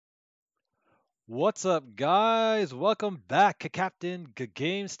What's up, guys? Welcome back to Captain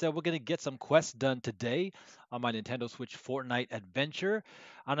Games. We're gonna get some quests done today on my Nintendo Switch Fortnite adventure,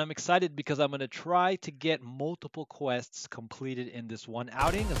 and I'm excited because I'm gonna try to get multiple quests completed in this one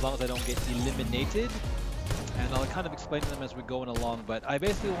outing, as long as I don't get eliminated. And I'll kind of explain them as we're going along. But I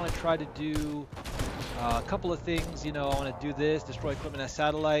basically want to try to do a couple of things. I want to do this, destroy equipment at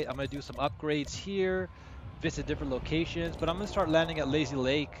satellite. I'm gonna do some upgrades here, visit different locations, but I'm gonna start landing at Lazy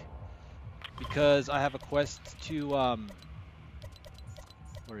Lake because I have a quest to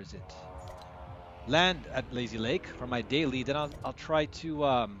where is it? Land at Lazy Lake for my daily. Then I'll try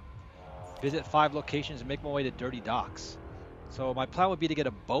to visit 5 locations and make my way to Dirty Docks. So my plan would be to get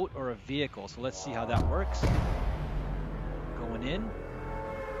a boat or a vehicle. So let's see how that works. Going in.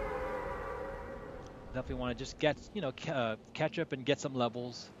 Definitely want to just get catch up and get some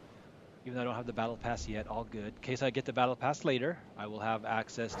levels. Even though I don't have the battle pass yet, all good. In case I get the battle pass later, I will have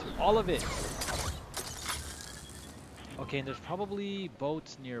access to all of it. Okay, and there's probably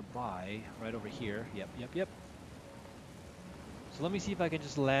boats nearby, right over here. Yep. So let me see if I can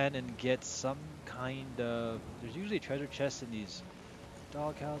just land and get some kind of... There's usually treasure chests in these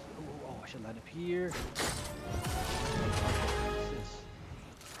doghouse. Oh, I should land up here. What's this?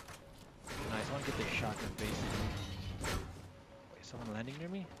 Nice, I want to get the shotgun basically. Okay, someone landing near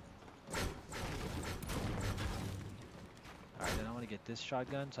me? Alright, then I want to get this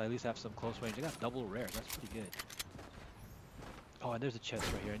shotgun, so I at least have some close range. I got double rare, that's pretty good. Oh, and there's a chest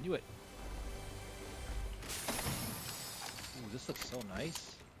right here. I knew it. Ooh, this looks so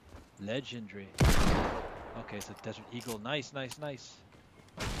nice. Legendary. Okay, so Desert Eagle. Nice. Oh, a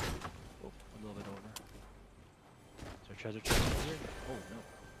little bit over. Is there a treasure chest right here? Oh, no.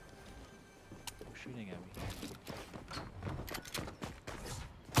 Who's shooting at me?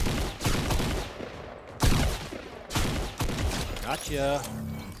 Gotcha.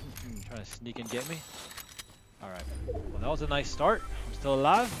 Trying to sneak and get me. Alright. Well, that was a nice start. I'm still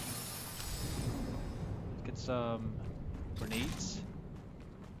alive. Let's get some grenades.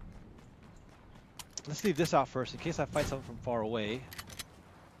 Let's leave this out first in case I fight something from far away.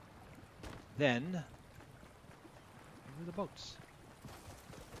 Then, where are the boats?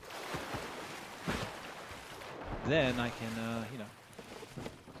 Then I can,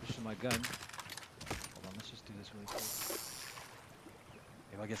 switch to my gun. Hold on, let's just do this really quick.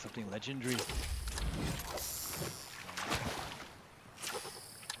 Maybe I'll get something legendary.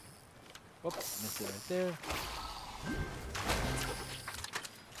 Whoop, missed it right there.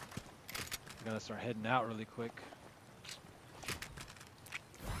 I gotta start heading out really quick.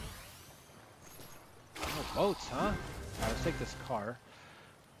 No boats, huh? Alright, let's take this car.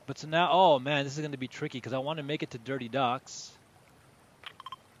 But so now, oh man, this is gonna be tricky because I want to make it to Dirty Docks.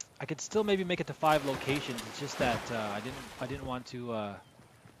 I could still maybe make it to 5 locations. It's just that I didn't want to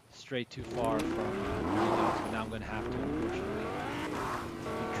stray too far from Dirty Docks, but now I'm gonna have to, unfortunately,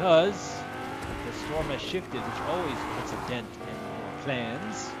 because the storm has shifted, which always puts a dent in your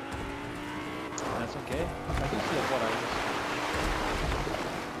plans. That's okay. I can see a boat.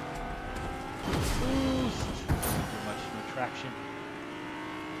 Boost! Too much, no traction.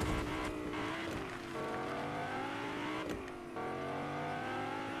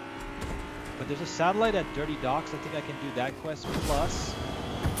 But there's a satellite at Dirty Docks. I think I can do that quest plus.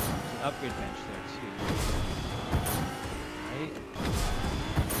 There's an upgrade bench there too. Right?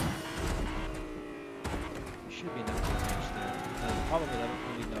 There should be an upgrade bench there. Probably I don't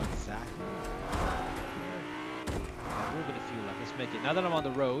really know exactly. A little bit of fuel left. Let's make it. Now that I'm on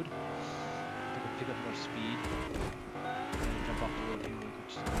the road, I can pick up more speed and jump off the road here,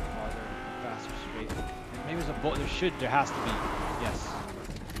 which is a bit farther, faster, straight. And maybe there's a boat. There has to be. Yes.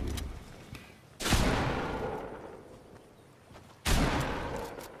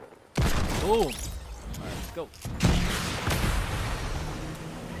 Boom. All right, let's go.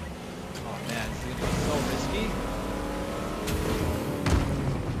 Oh man, this is gonna be so risky.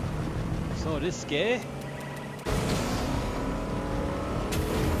 So risky.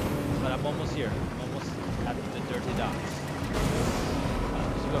 But I'm almost here. I'm almost at the Dirty Docks.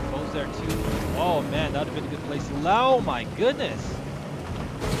 There's UFOs there too. Oh man, that would have been a good place to... Oh my goodness!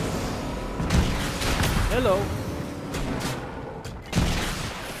 Hello!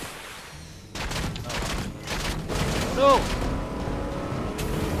 Oh no!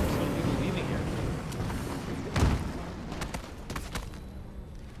 So many people leaving here.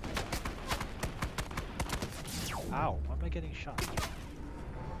 Ow, why am I getting shot?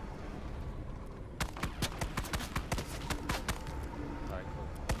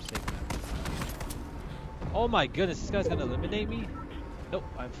 Oh my goodness, this guy's gonna eliminate me? Nope,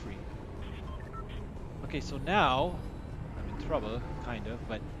 I'm free. Okay, so now I'm in trouble, kind of,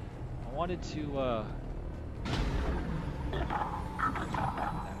 but I I wanted to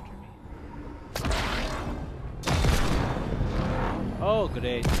after me. Oh,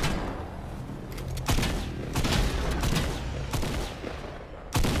 great.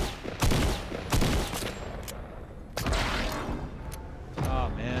 Oh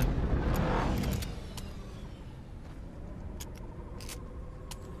man.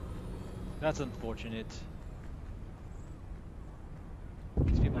 That's unfortunate.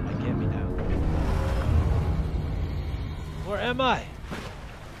 These people might get me now. Where am I?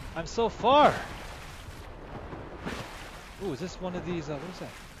 I'm so far. Ooh, is this one of these? What is that?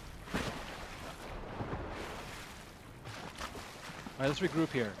 Alright, let's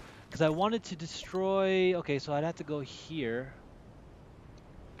regroup here. Because I wanted to destroy... Okay, so I'd have to go here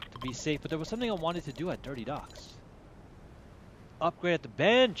to be safe. But there was something I wanted to do at Dirty Docks. Upgrade at the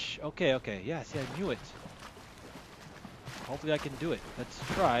bench! Okay, okay. Yeah, see, I knew it. Hopefully I can do it. Let's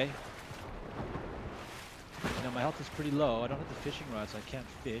try. You know, my health is pretty low. I don't have the fishing rod, so I can't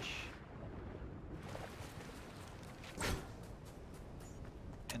fish.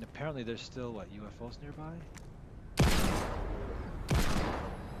 And apparently there's still, what, UFOs nearby?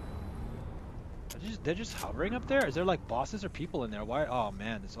 They're just hovering up there? Is there like bosses or people in there? Why? Oh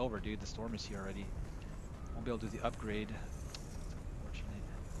man, it's over, dude. The storm is here already. Won't be able to do the upgrade. Unfortunate.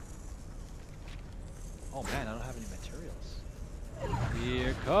 Oh man, I don't have any materials.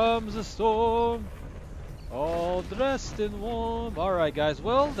 Here comes the storm. All dressed in warm. Alright guys,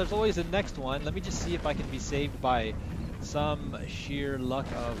 well, there's always a next one. Let me just see if I can be saved by some sheer luck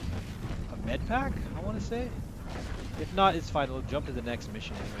of a med pack, I want to say. If not, it's fine. We'll jump to the next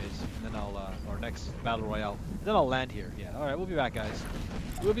mission anyways. And then I'll, or next battle royale. And then I'll land here. Yeah, alright, we'll be back, guys.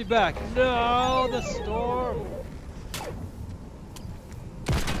 We'll be back. No, the storm!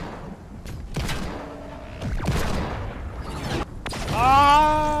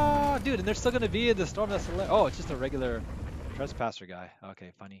 Ah, dude, and they're still gonna be in the storm. That's hilarious. Oh, it's just a regular trespasser guy.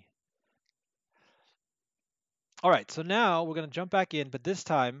 Okay, funny. Alright, so now we're gonna jump back in, but this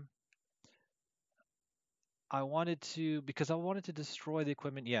time I wanted to, because I wanted to destroy the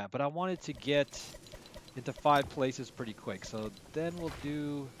equipment, yeah, but I wanted to get into 5 places pretty quick. So then we'll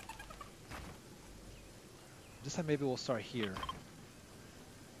do, this time maybe we'll start here.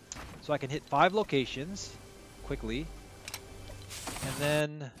 So I can hit 5 locations quickly. And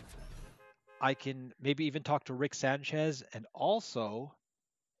then I can maybe even talk to Rick Sanchez, and also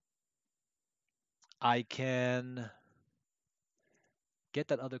I can get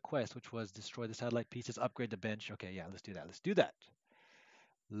that other quest, which was destroy the satellite pieces, upgrade the bench. Okay, yeah, let's do that. Let's do that.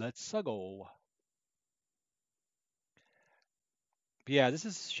 Let's go. But yeah, this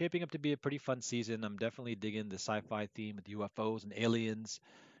is shaping up to be a pretty fun season. I'm definitely digging the sci-fi theme with UFOs and aliens,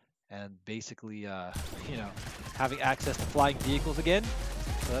 and basically, you know, having access to flying vehicles again.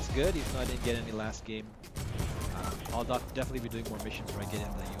 So that's good, even though I didn't get any last game. I'll definitely be doing more missions where I get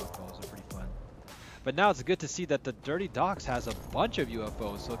into the UFOs. They're pretty fun. But now it's good to see that the Dirty Docks has a bunch of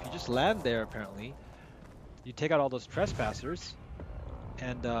UFOs. So if you just land there, apparently, you take out all those trespassers,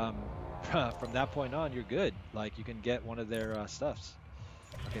 and from that point on, you're good. Like, you can get one of their stuffs.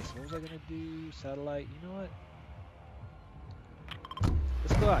 Okay, so what was I gonna do? Satellite. You know what?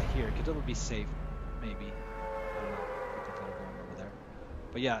 Let's go out here, because it'll be safe, maybe. I don't know. People that are going over there.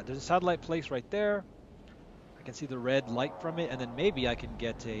 But yeah, there's a satellite place right there. I can see the red light from it, and then maybe I can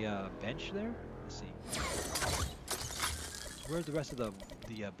get a bench there. Let's see. Where's the rest of the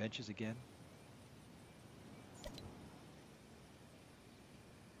benches again?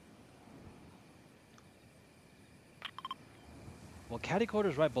 Well, caddy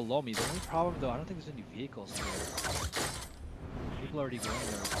quarters right below me. The only problem, though, I don't think there's any vehicles here. People are already going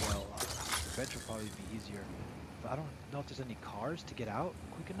there as well. The bench will probably be easier. But I don't know if there's any cars to get out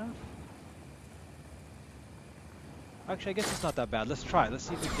quick enough. Actually, I guess it's not that bad. Let's try. Let's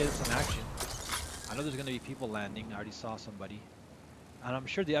see if we can get some action. I know there's going to be people landing. I already saw somebody. And I'm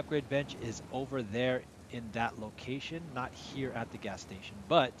sure the upgrade bench is over there in that location, not here at the gas station.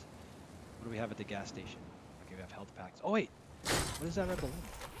 But what do we have at the gas station? Okay, we have health packs. Oh, wait. What is that red balloon?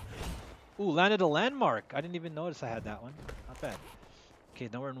 Ooh, landed a landmark. I didn't even notice I had that one. Not bad. Okay,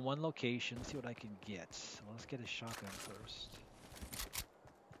 now we're in one location. Let's see what I can get. Well, let's get a shotgun first.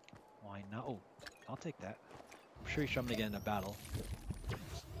 Why not? Oh, I'll take that. I'm sure I'm gonna get in a battle.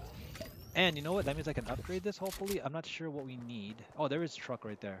 And you know what? That means I can upgrade this, hopefully. I'm not sure what we need. Oh, there is a truck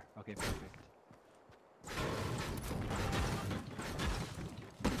right there. Okay, perfect.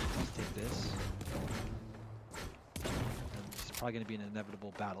 Let's take this. And this is probably gonna be an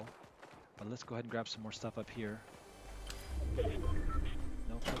inevitable battle. But let's go ahead and grab some more stuff up here.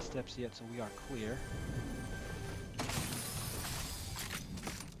 No footsteps yet, so we are clear.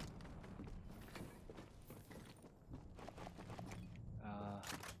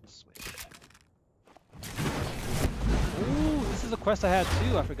 is a quest I had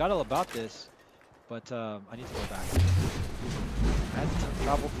too. I forgot all about this. But I need to go back. I had to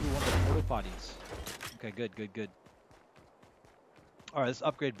travel through one of the portal potties. Okay, good, good, good. Alright, let's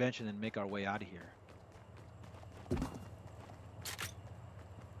upgrade bench and then make our way out of here. There's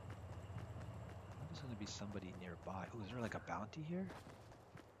going to be somebody nearby. Oh, is there like a bounty here?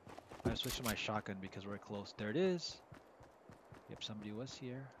 I switched to my shotgun because we're close. There it is. Yep, somebody was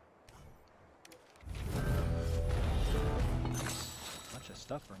here. Bunch of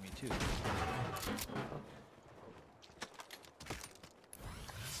stuff for me too. Yep,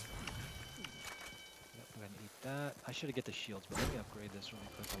 we're gonna eat that. I should get the shields, but let me upgrade this really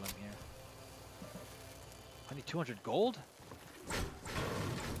quick while I'm here. I need 200 gold?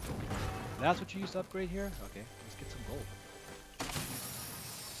 That's what you used to upgrade here? Okay, let's get some gold.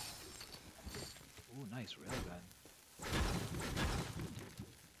 Ooh, nice railgun.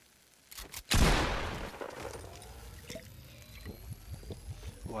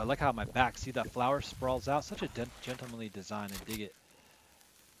 Oh, I like how my back, see that flower sprawls out? Such a gentlemanly design, I dig it.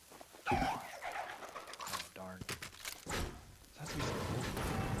 Oh, darn. There has to be some gold.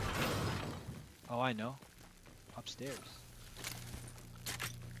 Oh, I know. Upstairs.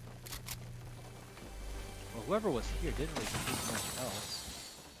 Well, whoever was here didn't really do much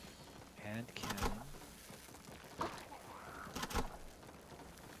else. Hand cannon.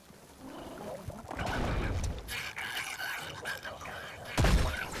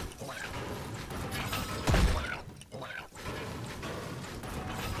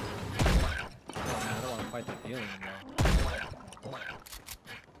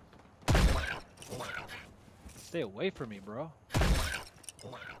 Stay away from me, bro. Okay,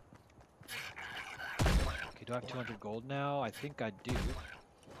 do I have 200 gold now? I think I do.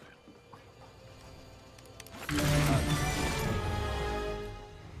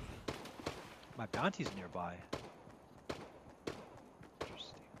 My bounty's nearby.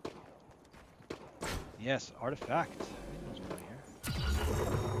 Interesting. Yes, artifact. I didn't know it was over here.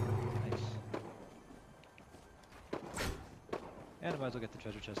 Nice. And I might as well get the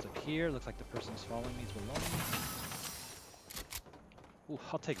treasure chest up here. Looks like the person's following me is below me. Ooh,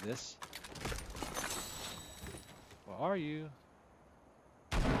 I'll take this. Where are you?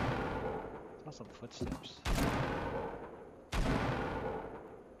 Saw some footsteps.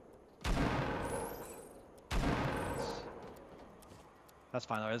 That's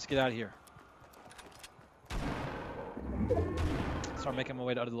fine. Alright, let's get out of here. Start making my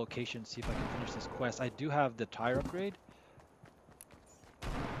way to other locations, see if I can finish this quest. I do have the tire upgrade.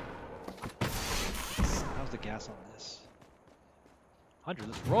 How's the gas on this? 100,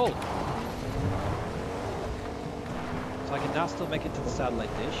 let's roll! So I can now still make it to the satellite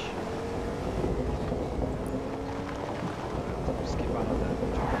dish. Skip out on that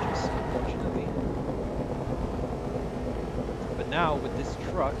charges, unfortunately. But now with this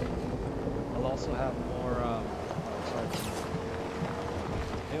truck, I'll also have more. Oh, sorry.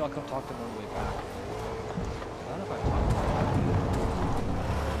 Maybe I'll come talk to them on the way back. I don't know if I've talked to them.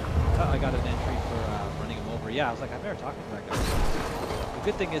 I got an entry for running him over. Yeah, I was like, I've never talked to that guy. The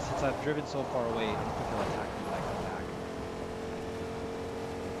good thing is, since I've driven so far away, I don't think he'll attack me when I come back.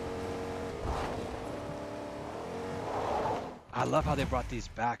 I love how they brought these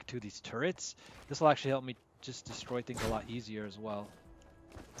back to these turrets. This will actually help me just destroy things a lot easier as well.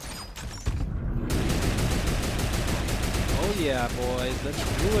 Oh yeah, boys, let's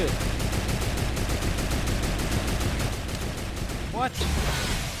do it. What?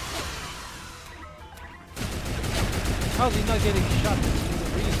 How's he not getting shot for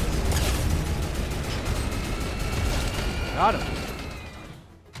stupid reasons? Got him.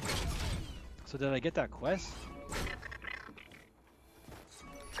 So did I get that quest?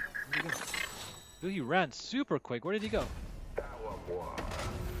 Where'd he go? Dude, he ran super quick. Where did he go?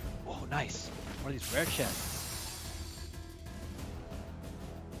 Oh, nice. What are these rare chests?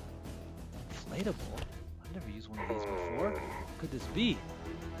 Inflatable? I've never used one of these before. What could this be?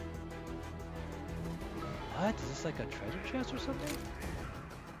 What? Is this like a treasure chest or something?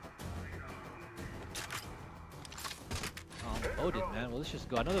 Oh, I'm loaded, man. Well, let's just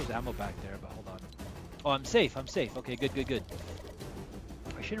go. I know there's ammo back there, but hold on. Oh, I'm safe. I'm safe. Okay, good, good, good.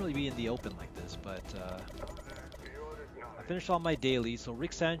 I shouldn't really be in the open like this, but I finished all my dailies. So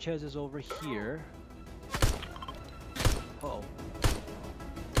Rick Sanchez is over here. Uh-oh.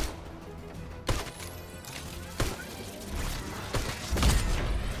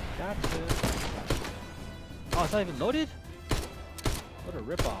 Gotcha. Oh, it's not even loaded? What a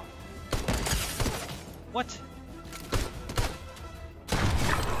ripoff. What?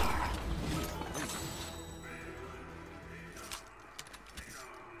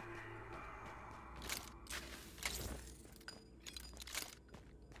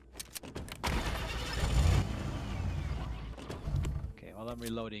 while I'm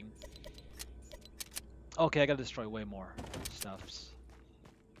reloading. Okay, I gotta destroy way more stuffs.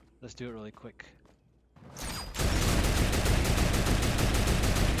 Let's do it really quick.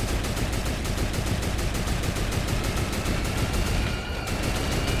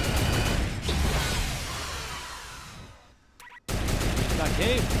 That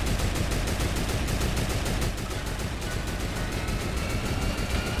game.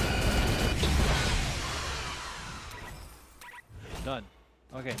 Done.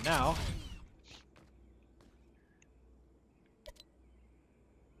 Okay, now.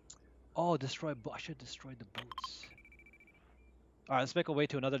 Oh, destroy. I should destroy the boats. All right, let's make our way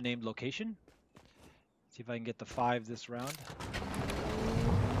to another named location. See if I can get the 5 this round.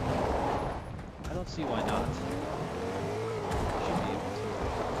 I don't see why not. Should be able to.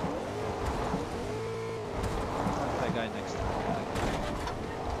 Talk to that guy next time.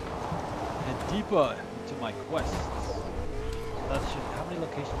 And deeper into my quests. That should. How many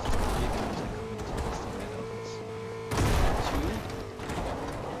locations should I give you as I come into this thing that opens? 2?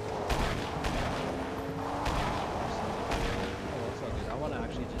 Oh, that's all good. I want to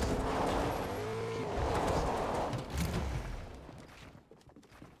actually just keep it.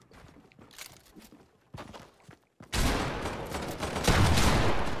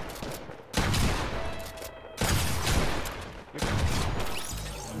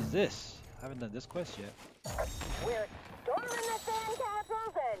 What is this? I haven't done this quest yet. We're storming the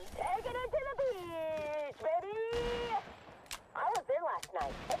sandcastles and taking it to the beach, baby! I was there last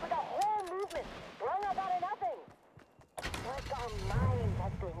night. It was a whole movement sprung up out of nothing. Like our minds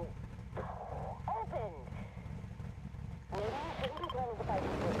have been opened. Maybe you shouldn't be planning to fight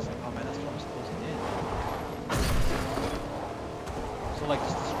these. Oh man, that's what I'm supposed to do. So like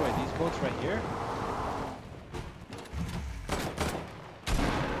just destroy these boats right here.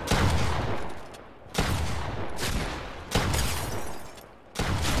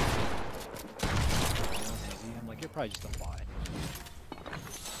 Probably just a lie.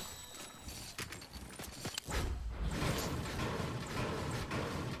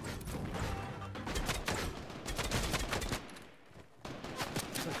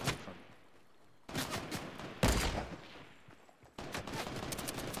 Where's that coming from?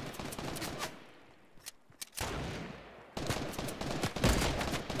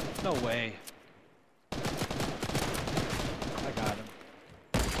 No way. I got him.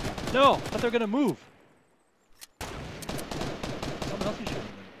 No! I thought they were gonna move.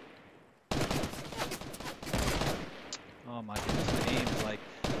 Oh my goodness, my aim is like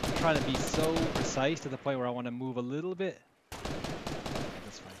trying to be so precise to the point where I want to move a little bit.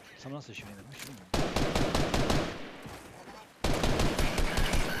 That's fine. Someone else is shooting them. Who's shooting them?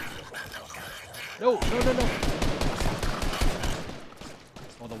 No, no, no, no.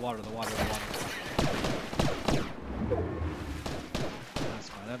 Oh, the water, the water, the water. That's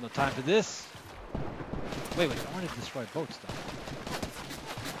fine. I have no time for this. Wait, I want to destroy boats though.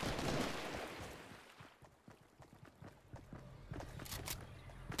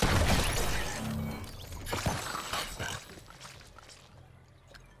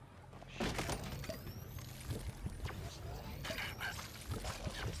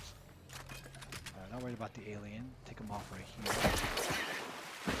 Not worried about the alien. Take him off right here.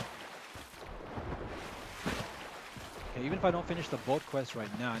 Okay, even if I don't finish the boat quest right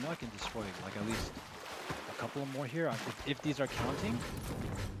now, I know I can destroy like at least a couple more here if these are counting.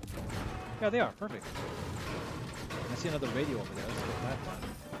 Yeah, they are. Perfect. I see another radio over there. Let's get that done.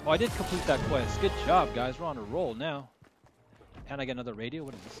 Oh, I did complete that quest. Good job, guys. We're on a roll now. And I get another radio.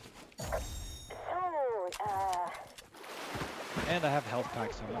 What is this? And I have health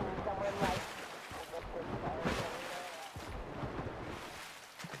packs. So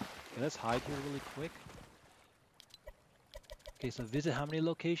okay, let's hide here really quick. Okay, so visit how many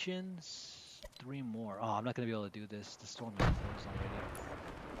locations? 3 more. Oh, I'm not going to be able to do this. The storm is closed already.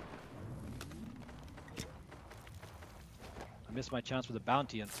 I missed my chance for the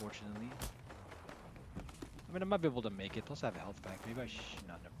bounty, unfortunately. I mean, I might be able to make it. Plus, I have a health pack. Maybe I should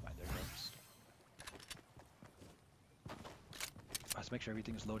not. Never mind. There it goes. Let's make sure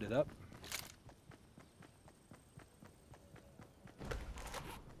everything's loaded up.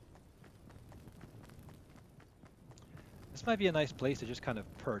 This might be a nice place to just kind of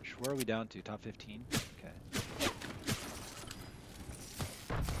perch. Where are we down to? Top 15? Okay.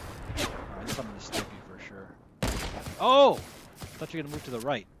 Alright, this I'm going to stick you for sure. Oh! I thought you were going to move to the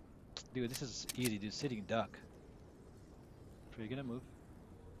right. Dude, this is easy, dude. Sitting duck. Are you going to move?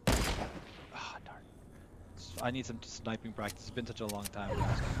 Ah, darn. I need some sniping practice. It's been such a long time.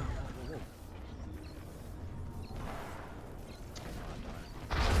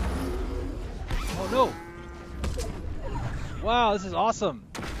 Oh no! Wow, this is awesome.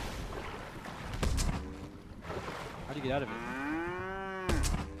 How do you get out of it?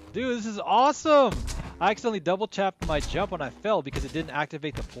 Dude, this is awesome! I accidentally double tapped my jump when I fell because it didn't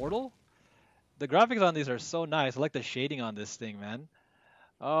activate the portal. The graphics on these are so nice. I like the shading on this thing, man.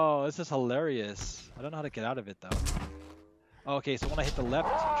 Oh, this is hilarious. I don't know how to get out of it, though. Okay, so when I hit the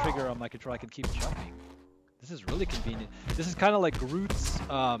left trigger on my controller, I can keep jumping. This is really convenient. This is kind of like Groot's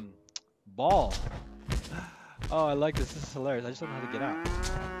ball. Oh, I like this. This is hilarious. I just don't know how to get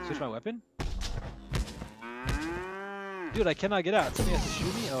out. Switch my weapon? Dude, I cannot get out. Something has to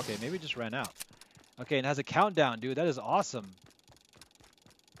shoot me? Okay, maybe it just ran out. Okay, and it has a countdown, dude. That is awesome.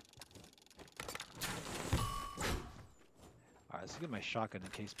 Alright, let's get my shotgun in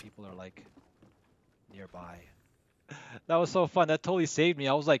case people are, like, nearby. That was so fun. That totally saved me.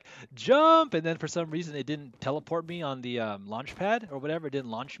 I was like, jump! And then for some reason it didn't teleport me on the launch pad or whatever. It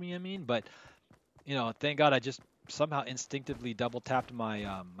didn't launch me, I mean. But, you know, thank God I just somehow instinctively double tapped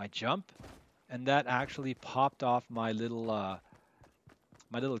my my jump. And that actually popped off my little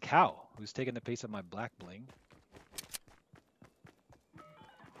cow who's taking the pace of my black bling.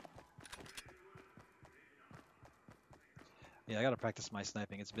 Yeah, I gotta practice my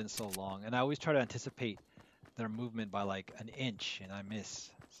sniping. It's been so long. And I always try to anticipate their movement by like an inch and I miss.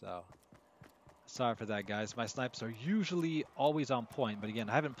 So sorry for that, guys. My snipes are usually always on point. But again,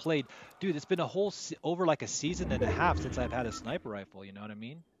 I haven't played. Dude, it's been a whole over like a season and a half since I've had a sniper rifle. You know what I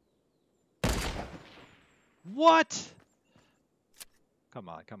mean? What? Come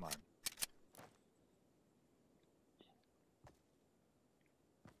on, come on.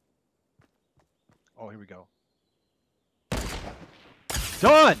 Oh, here we go.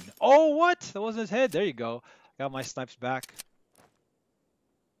 Done! Oh, what? That wasn't his head. There you go. Got my snipes back.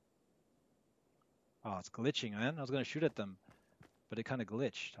 Oh, it's glitching, man. I was going to shoot at them, but it kind of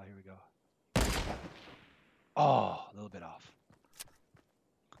glitched. Oh, here we go. Oh, a little bit off.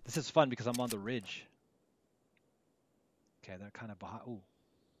 This is fun because I'm on the ridge. Okay, they're kind of behind. Ooh.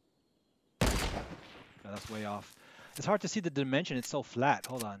 No, that's way off. It's hard to see the dimension. It's so flat.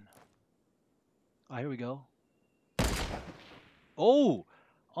 Hold on. Oh, here we go. Oh,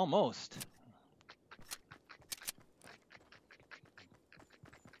 almost.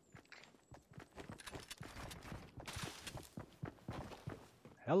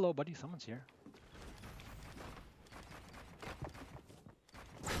 Hello, buddy. Someone's here.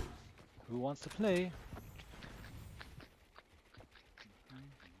 Who wants to play?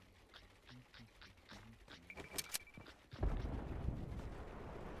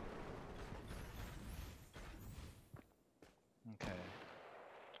 Okay.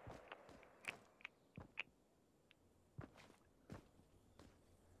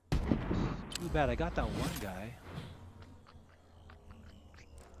 Too bad I got that one guy.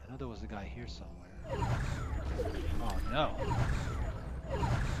 I know there was a guy here somewhere. Oh no.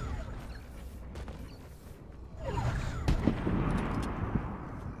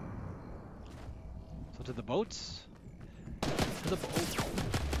 So to the boats? To the boats.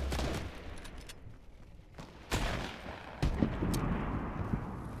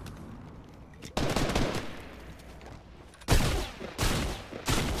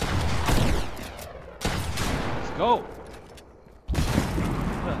 Let's go.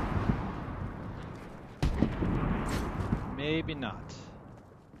 Maybe not.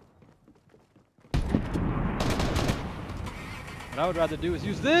 What I would rather do is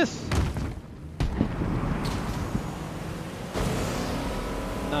use this.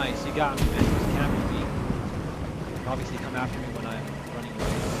 Nice, you got me, man. He was camping me. Obviously, come after me when I'm running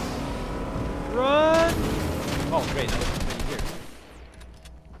away. Run! Oh, great. Now there's somebody here.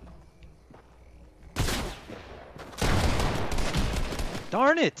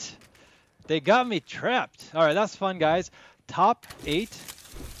 Darn it! They got me trapped. All right, that's fun, guys. Top 8.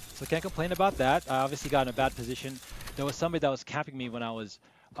 So can't complain about that. I obviously got in a bad position. There was somebody that was camping me when I was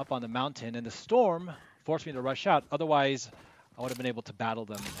up on the mountain, and the storm forced me to rush out. Otherwise, I would have been able to battle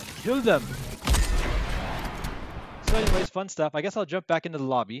them and kill them. So anyways, fun stuff. I guess I'll jump back into the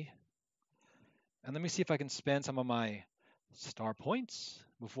lobby. And let me see if I can spend some of my star points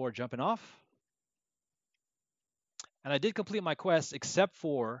before jumping off. And I did complete my quest except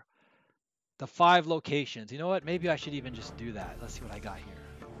for the 5 locations. You know what? Maybe I should even just do that. Let's see what I got here.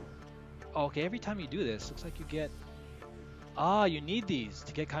 Oh, okay, every time you do this, looks like you get... Ah, you need these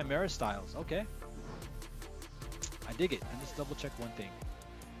to get Chimera styles. Okay. I dig it. And just double check one thing.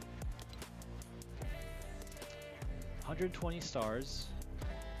 120 stars.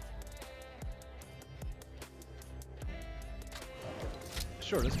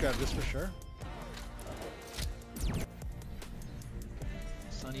 Sure, let's grab this for sure.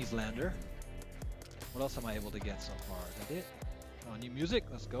 Sunny's Lander. What else am I able to get so far? Is that it? Oh, new music.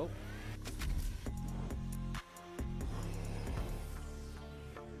 Let's go.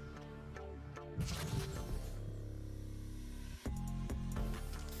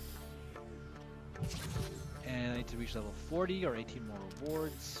 And I need to reach level 40 or 18 more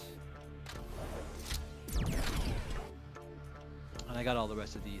rewards. And I got all the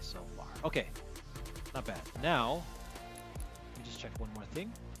rest of these so far. Okay, not bad. Now, let me just check one more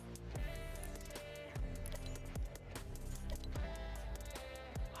thing.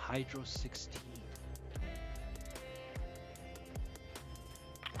 Hydro 16.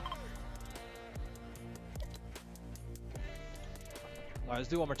 Alright, let's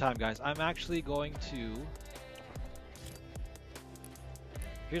do it one more time, guys. I'm actually going to...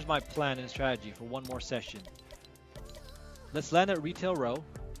 Here's my plan and strategy for one more session. Let's land at Retail Row.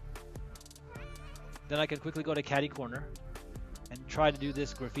 Then I can quickly go to Caddy Corner and try to do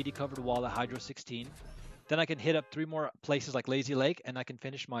this graffiti-covered wall at Hydro 16. Then I can hit up 3 more places like Lazy Lake, and I can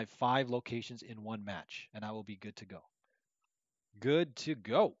finish my 5 locations in one match, and I will be good to go. Good to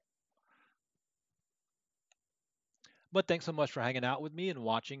go. But thanks so much for hanging out with me and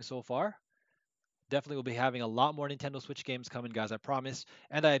watching so far. Definitely will be having a lot more Nintendo Switch games coming, guys, I promise.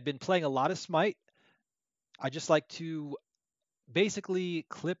 And I've been playing a lot of Smite. I just like to basically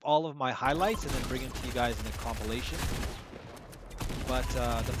clip all of my highlights and then bring them to you guys in a compilation. But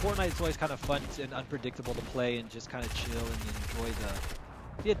the Fortnite is always kind of fun and unpredictable to play and just kind of chill and enjoy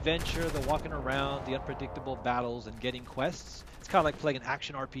the adventure, the walking around, the unpredictable battles, and getting quests. It's kind of like playing an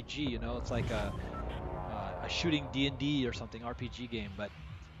action RPG, you know? It's like a shooting D&D or something, RPG game. But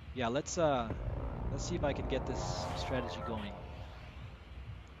yeah, let's see if I can get this strategy going.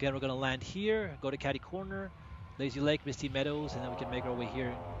 Again, we're going to land here, go to Caddy Corner, Lazy Lake, Misty Meadows, and then we can make our way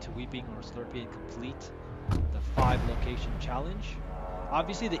here to Weeping or Slurpee and complete the 5 location challenge.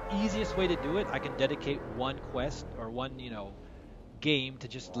 Obviously, the easiest way to do it, I can dedicate one quest or one, game to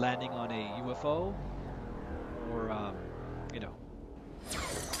just landing on a UFO or,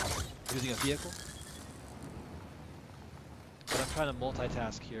 using a vehicle. But I'm trying to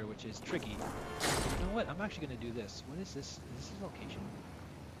multitask here, which is tricky. You know what? I'm actually going to do this. What is this? Is this a location?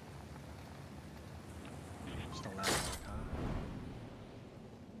 Just a landmark, huh?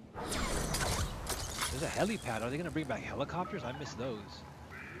 There's a helipad. Are they going to bring back helicopters? I miss those.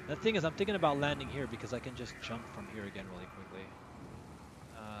 The thing is, I'm thinking about landing here because I can just jump from here again really quickly.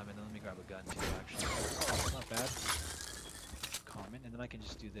 And then let me grab a gun too, actually. Oh, not bad. Common. And then I can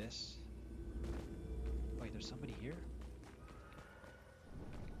just do this. Wait, there's somebody here?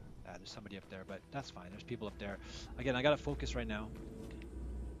 There's somebody up there, but that's fine. There's people up there. Again, I gotta focus right now.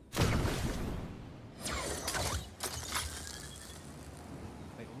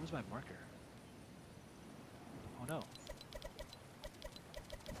 Wait, what was my marker? Oh no.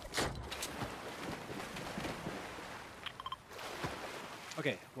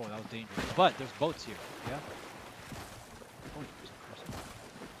 Okay, whoa, that was dangerous. But there's boats here, yeah? Oh, there's a person.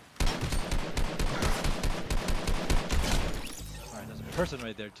 Alright, there's a person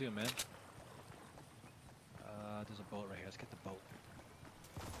right there too, man. There's a boat right here. Let's get the boat.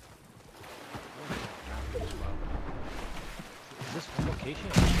 Is this one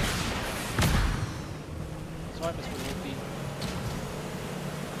location? Sorry, Mr. Wolfie.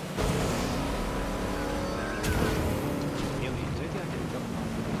 Aliens. I think I can jump on.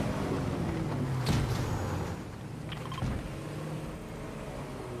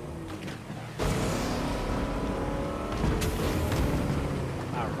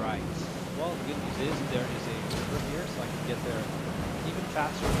 Alright. Well, the good news is there is a river here, so I can get there even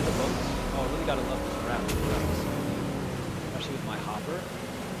faster with the boats. Oh, I really gotta love this route. Especially with my hopper.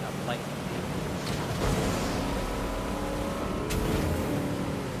 That lightning.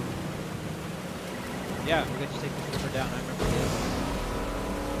 Yeah, we're gonna just take the river down. I remember this.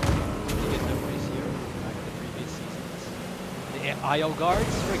 Pretty good memories here back in the previous seasons. The IO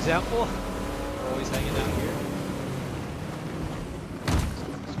guards, for example, are always hanging out here.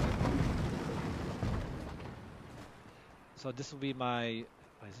 So this will be my...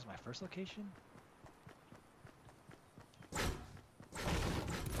 Is this my first location?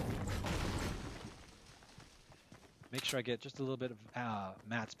 Make sure I get just a little bit of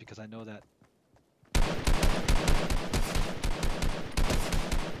mats because I know that...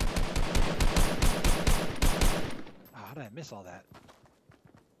 Oh, how did I miss all that?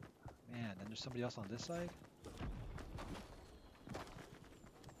 Man, and there's somebody else on this side?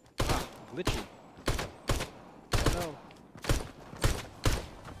 Ah, glitchy. Oh no.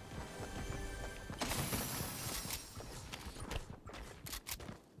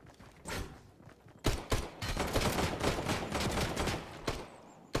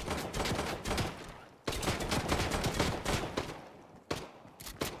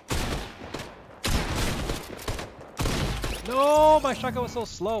 No, my shotgun was so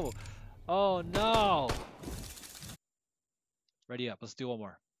slow. Oh no. Ready up. Let's do one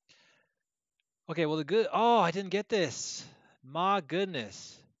more. Okay, well the good. Oh, I didn't get this. My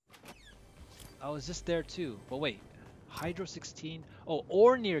goodness. I was just there too. But wait. Hydro 16. Oh,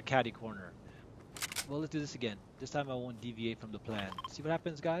 or near caddy corner. Well, let's do this again. This time I won't deviate from the plan. See what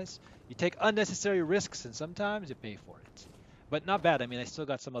happens, guys? You take unnecessary risks and sometimes you pay for it. But not bad. I mean, I still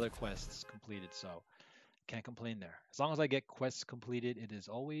got some other quests completed, so can't complain there. As long as I get quests completed, it is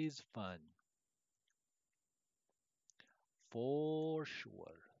always fun. For sure.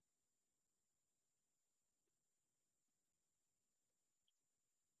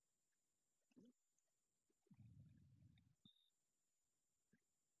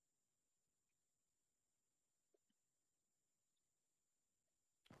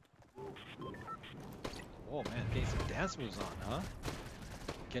 Oh man, getting some dance moves on, huh?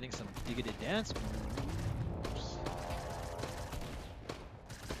 Getting some diggity dance moves.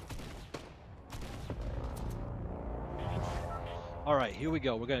 All right, here we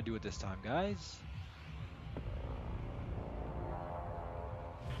go. We're gonna do it this time, guys.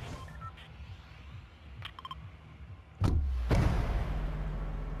 And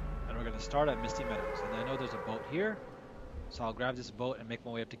we're gonna start at Misty Meadows. And I know there's a boat here, so I'll grab this boat and make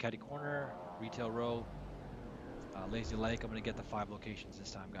my way up to Caddy Corner, Retail Row, Lazy Lake. I'm gonna get the 5 locations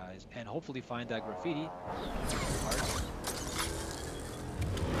this time, guys, and hopefully find that graffiti.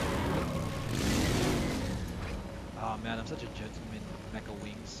 Oh man, I'm such a gentleman. Mecha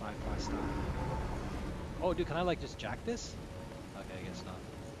Wings sci-fi style. Oh, dude, can I like just jack this? Okay, I guess not.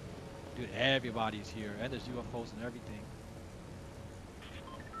 Dude, everybody's here, and there's UFOs and everything.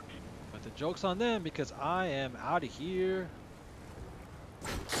 But the joke's on them because I am out of here.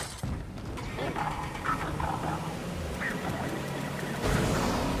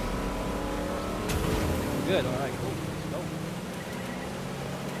 Good, alright, cool. Let's go.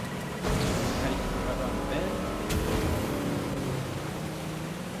 Ready to drive around the bend.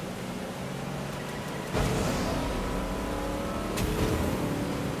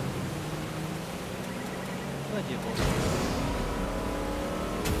 Plenty of bullshit.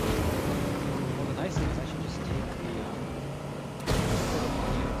 Well, the nice thing is I should just take the porta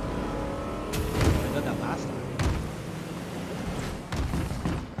potty. I did that last time.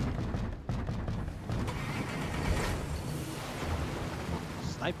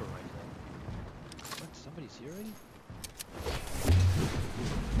 Sniper rifle. What? Somebody's here already?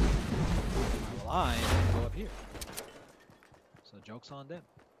 Well, I go up here. So joke's on them.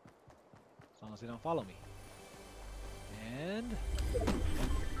 As long as they don't follow me. And might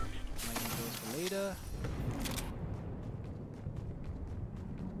need those for later.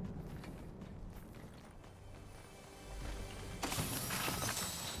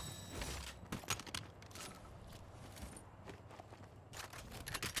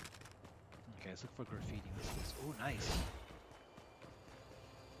 Okay, let's look for graffiti. Oh, nice.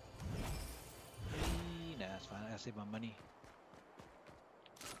 Nah, that's fine. I gotta save my money.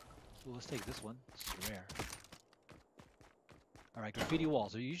 Ooh, let's take this one. This is rare. Alright, graffiti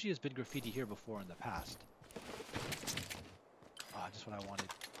walls. There usually has been graffiti here before in the past. Ah, just what I wanted.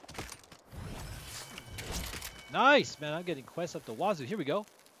 Nice, man. I'm getting quests up the wazoo. Here we go.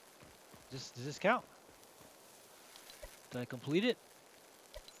 Does this count? Did I complete it?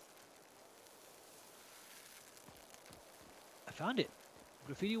 I found it.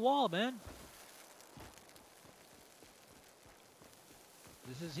 Graffiti wall, man.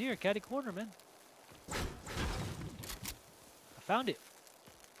 This is here, caddy corner, man. I found it.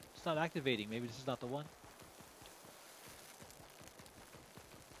 It's not activating. Maybe this is not the one.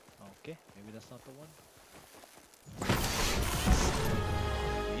 Okay, maybe that's not the one.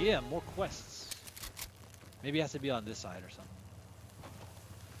 Yeah, more quests. Maybe it has to be on this side or something.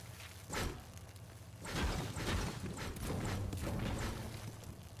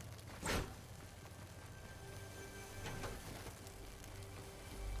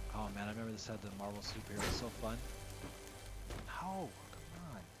 Oh man, I remember this had the Marvel superhero. It was so fun. No, come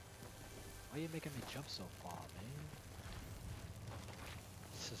on. Why are you making me jump so far, man?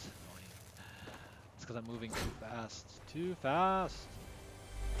 This is annoying. It's because I'm moving too fast. Too fast!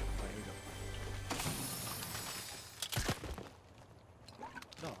 Alright, here we go.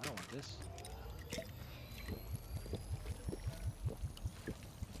 No, I don't want this.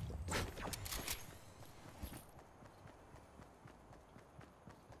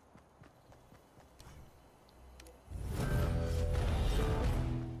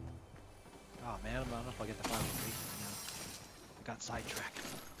 Oh man, I don't know if I'll get the final races now. I got sidetracked.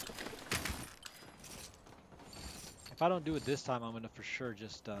 If I don't do it this time, I'm gonna for sure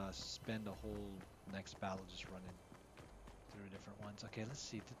just spend the whole next battle just running. through different ones. Okay, let's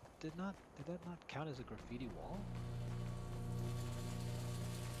see. Did that not count as a graffiti wall?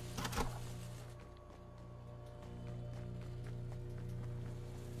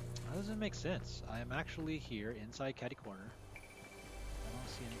 That doesn't make sense. I am actually here inside Caddy Corner. I don't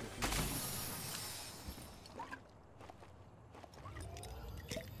see any graffiti.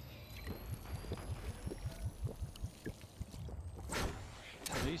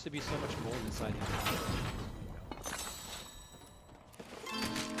 There used to be so much gold inside these houses.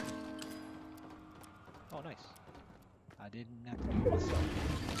 Oh, nice. I didn't have to do myself.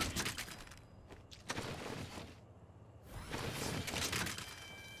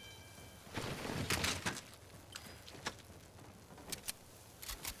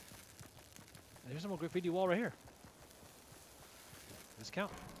 There's some more graffiti wall right here. Does this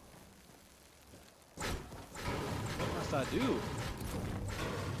count? What must I do?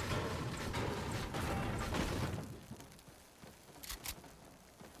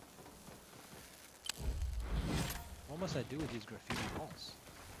 What must I do with these graffiti walls?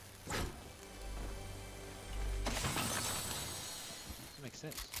 Doesn't make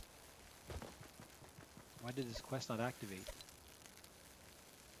sense. Why did this quest not activate?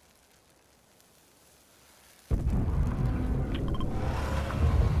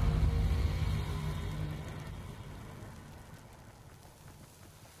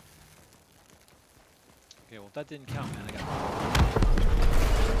 Okay, well that didn't count, man. I got.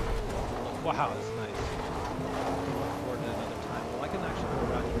 Wow, that's nice. Look forward to another time. Well, I can actually go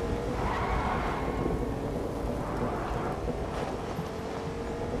around here.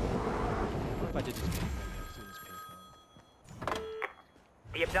 What if I did this paper? Let's do this paper.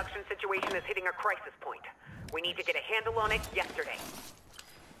 The abduction situation is hitting a crisis point. We need to get a handle on it yesterday.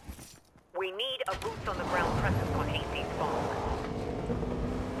 We need a boots on the ground presence on Hastings Falls.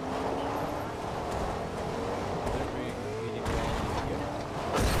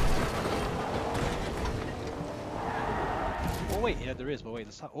 Oh wait, yeah there is, but wait,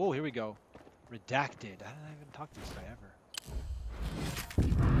 let's talk. Oh, here we go. Redacted. I haven't even talked to this guy ever.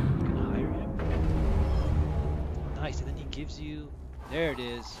 Can I hire him? Nice, and then he gives you... There it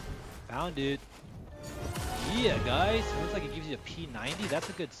is. Found it. Yeah, guys. It looks like it gives you a P90. That's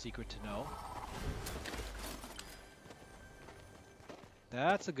a good secret to know.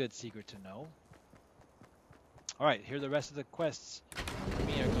 That's a good secret to know. Alright, here are the rest of the quests. For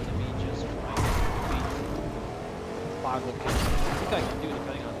me are going to be just trying to complete 5 locations. I think I can do it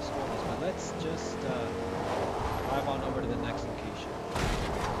depending on the scores, but let's just drive on over to the next location.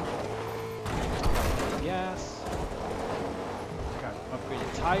 Gas. Got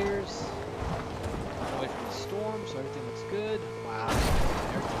upgraded tires. Got away from the storm, so everything looks good. Wow.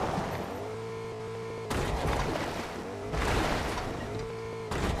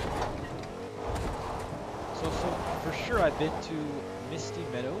 So for sure I've been to Misty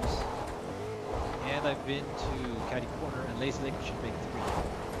Meadows, and I've been to Caddy Corner, and Lazy Lake should make 3.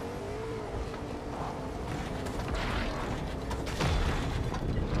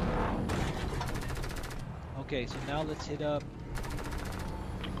 Okay, so now let's hit up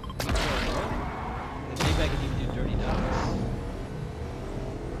Victoria, and maybe I can even do Dirty Docks.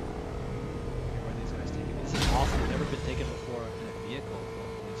 Where are these guys taking me? This is awesome. I've never been taken before in a vehicle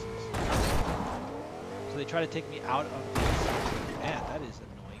going places. So they try to take me out of this. Man, that is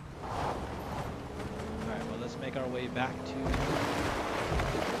annoying. Alright, well let's make our way back to...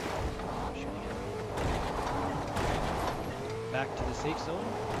 back to the safe zone.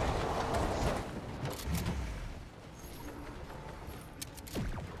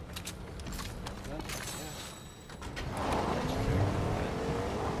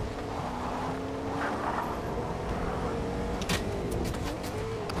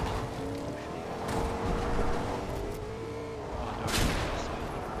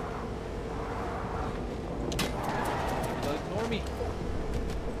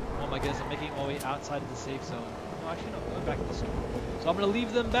 Outside of the safe zone. No, actually no, going back to the store. So I'm gonna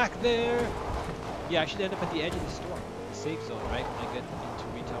leave them back there. Yeah, I should end up at the edge of the store. The safe zone, right? When I get into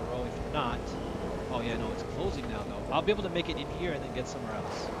Retail Row. If not, oh yeah, no, it's closing now though. I'll be able to make it in here and then get somewhere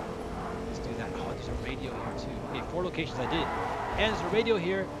else. Let's do that. Oh, there's a radio here too. Okay, 4 locations I did. And there's a radio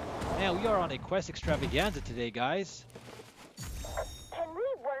here. Man, we are on a quest extravaganza today, guys. Can we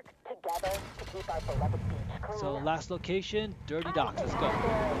work together to keep our beloved beach clean? So last location, Dirty Docks. Let's go.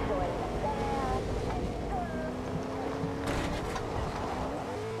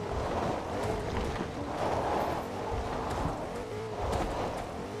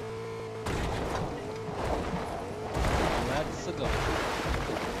 Let's go.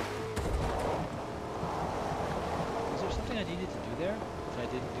 Is there something I needed to do there that I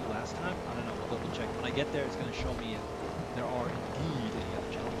didn't do last time? I don't know. We'll double check. When I get there, it's going to show me there are indeed any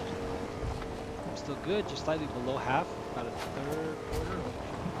other challenges. I'm still good, just slightly below half, about a third quarter.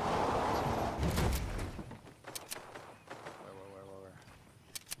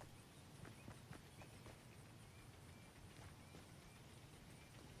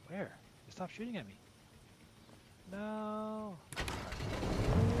 Where? Where? Stop shooting at me. No.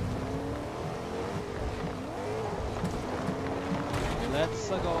 Let's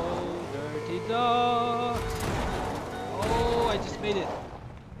go, dirty dog. Oh, I just made it.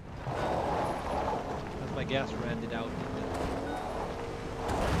 As my gas ran it out.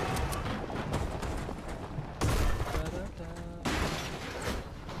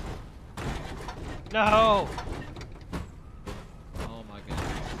 No! Oh my goodness. I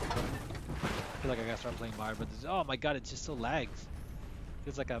feel like I gotta start playing Mario, but oh my god, it just so lags.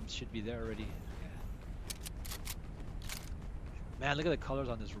 Feels like I should be there already. Yeah. Man, look at the colors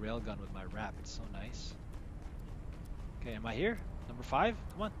on this railgun with my wrap. It's so nice. Okay, am I here? Number 5?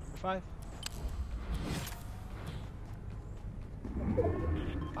 Come on, number 5.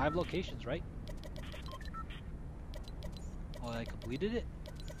 5 locations, right? Oh, I completed it?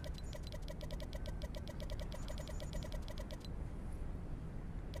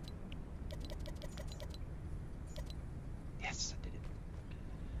 Yes, I did it.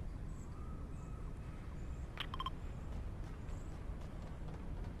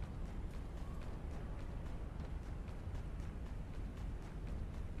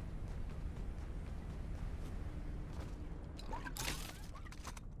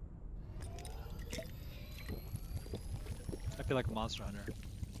 I feel like a Monster Hunter.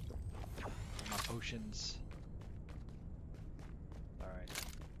 My potions. Alright.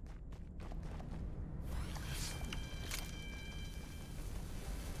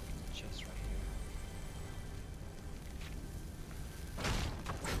 Chest right here.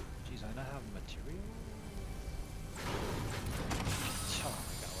 Jeez, I not have material? Oh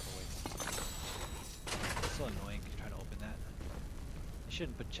my god, what a waste. It's so annoying trying to open that. You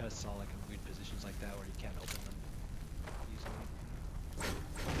shouldn't put chests all like in weird positions like that where you can't open them easily.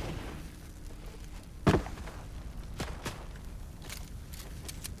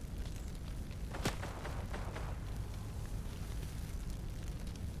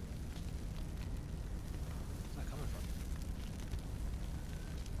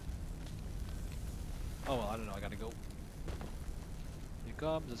 Oh, well, I don't know. I gotta go. Here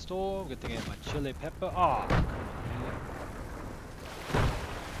comes the storm. Good thing I have my chili pepper. Ah, come on, man.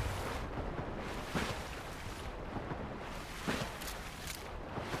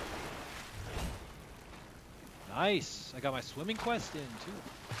 Nice. I got my swimming quest in too.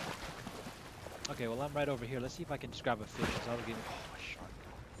 Okay, well I'm right over here. Let's see if I can just grab a fish. That'll give me. Oh, a shark.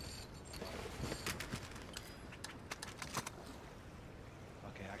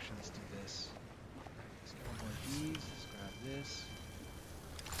 Okay, actually, let's do this. Let's get one more of these. Let's grab this.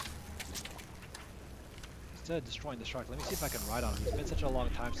 Instead of destroying the shark, let me see if I can ride on him. It's been such a long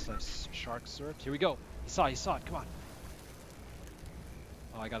time since I've shark surfed. Here we go. He saw it. Come on.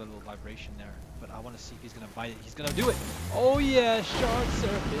 Oh, I got a little vibration there, but I want to see if he's gonna bite it. He's gonna do it. Oh yeah, shark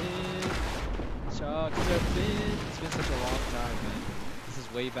surfing. Shark surfing. It's been such a long time, man. This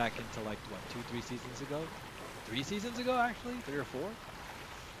is way back into like what, 2-3 seasons ago? 3 seasons ago, actually, 3 or 4.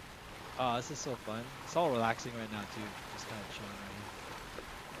 Oh, this is so fun. It's all relaxing right now too. Just kind of chilling right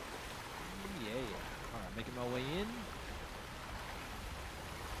here. Yeah. All right, making my way in.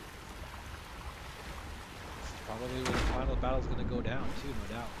 Probably where the final battle's gonna go down too, no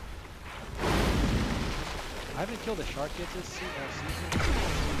doubt. I haven't killed a shark yet this season.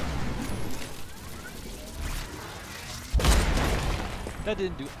 That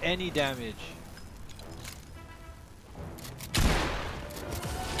didn't do any damage.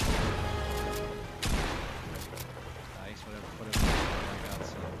 Nice, whatever I got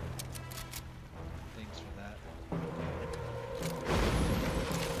some things for that.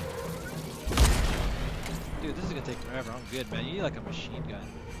 Dude, this is gonna take forever. I'm good, man. You need like a machine gun.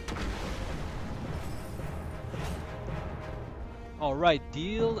 Alright,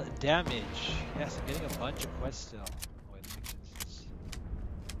 deal damage. Yes, I'm getting a bunch of quests still. Oh, wait, let me get this.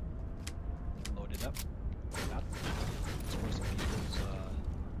 Load it up. Got it. Explore some people's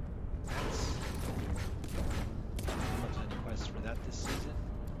pets. I don't know if there's any quests for that this season,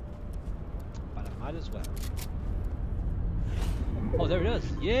 but I might as well. Oh, there it is.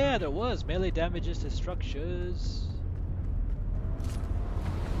 Yeah, there was. Melee damages to structures.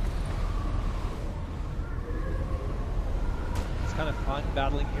 It's kind of fun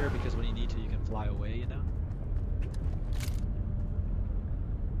battling here because when you need to, you can fly away, you know?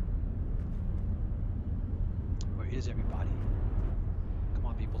 Where is everybody? Come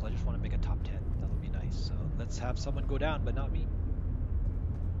on, people. I just want to make a top 10. That'll be nice. So let's Let's have someone go down, but not me.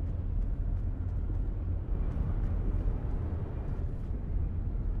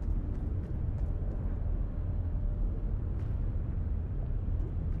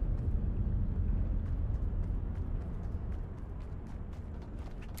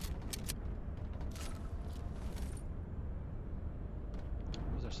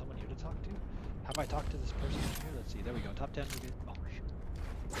 Was there someone here to talk to? Have I talked to this person here? Let's see. There we go. Top 10. We did. Oh, shoot.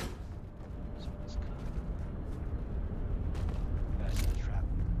 Someone's coming. Guys, in the trap.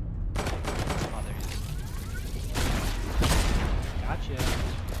 Oh, there he is. Gotcha.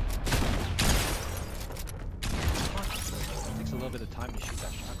 Come on. It takes a little bit of time to shoot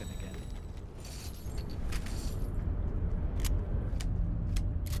that shotgun again.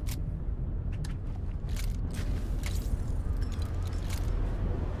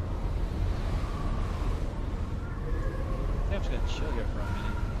 I think I'm just gonna chill here for a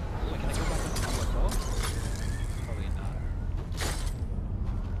minute. Wait, can I go back on the boat? Probably not.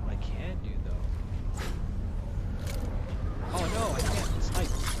 What I can do though. Oh no, I can't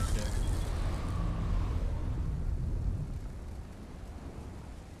snipe right there.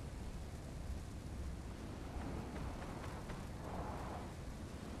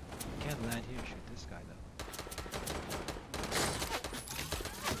 I can't land here and shoot this guy though.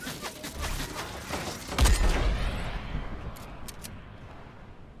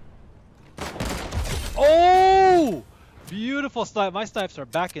 Oh! Beautiful snipe. My snipes are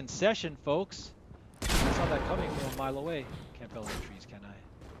back in session, folks. I saw that coming from a mile away. Can't fell in the trees, can I?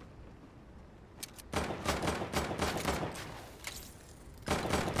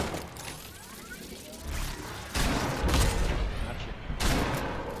 Gotcha.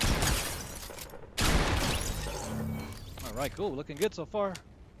 Alright, cool. Looking good so far.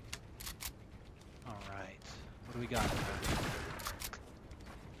 Alright. What do we got?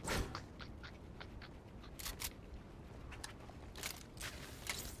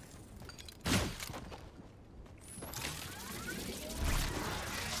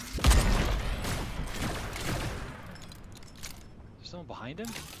 Someone behind him?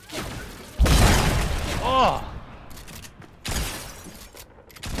 Oh!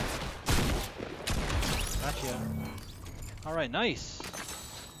 Gotcha. Alright, nice.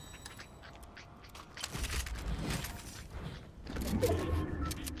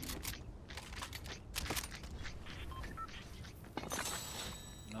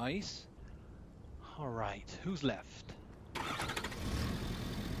 Nice. Alright, who's left?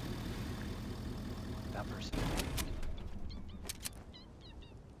 That person.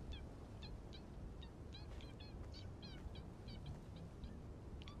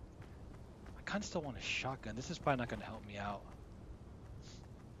 I kind of still want a shotgun. This is probably not going to help me out.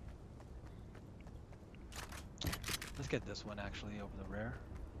 Let's get this one actually over the rare.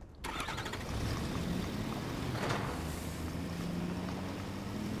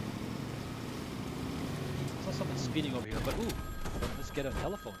 I saw someone speeding over here, but ooh, let's get a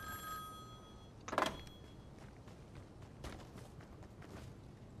telephone.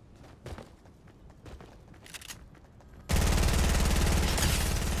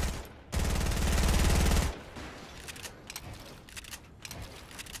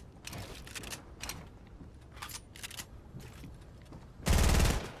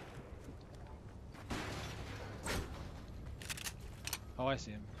 Oh, I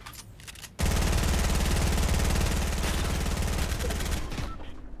see him.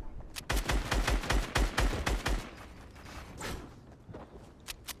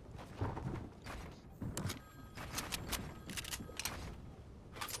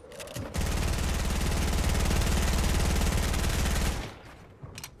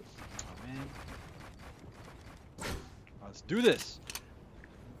 Oh man. Let's do this.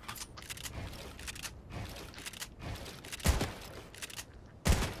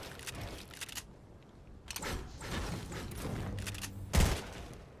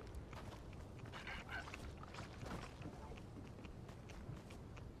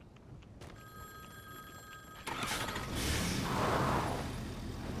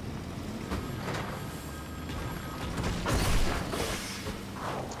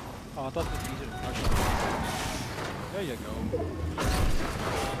 Oh, I thought this was easier to crush. There you go.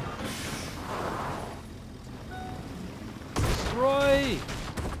 Destroy!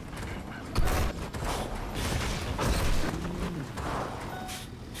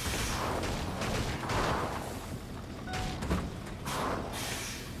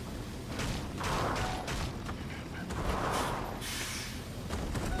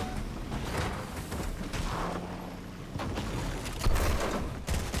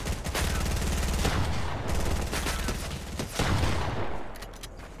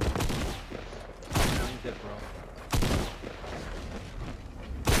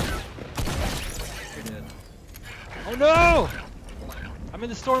 no! I'm in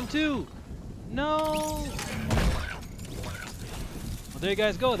the storm too. No. Well, there you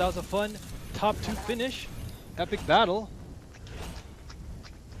guys go. That was a fun top 2 finish. Epic battle.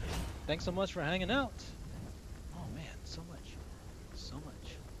 Thanks so much for hanging out. Oh man, so much. So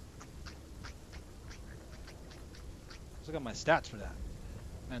much. Let's look at my stats for that.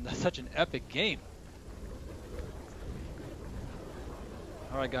 Man, that's such an epic game.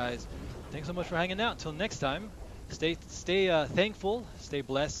 Alright guys, thanks so much for hanging out. Until next time, stay thankful, stay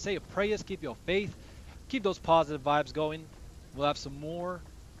blessed, say a prayers, keep your faith, keep those positive vibes going. We'll have some more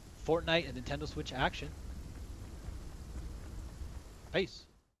Fortnite and Nintendo Switch action. Peace.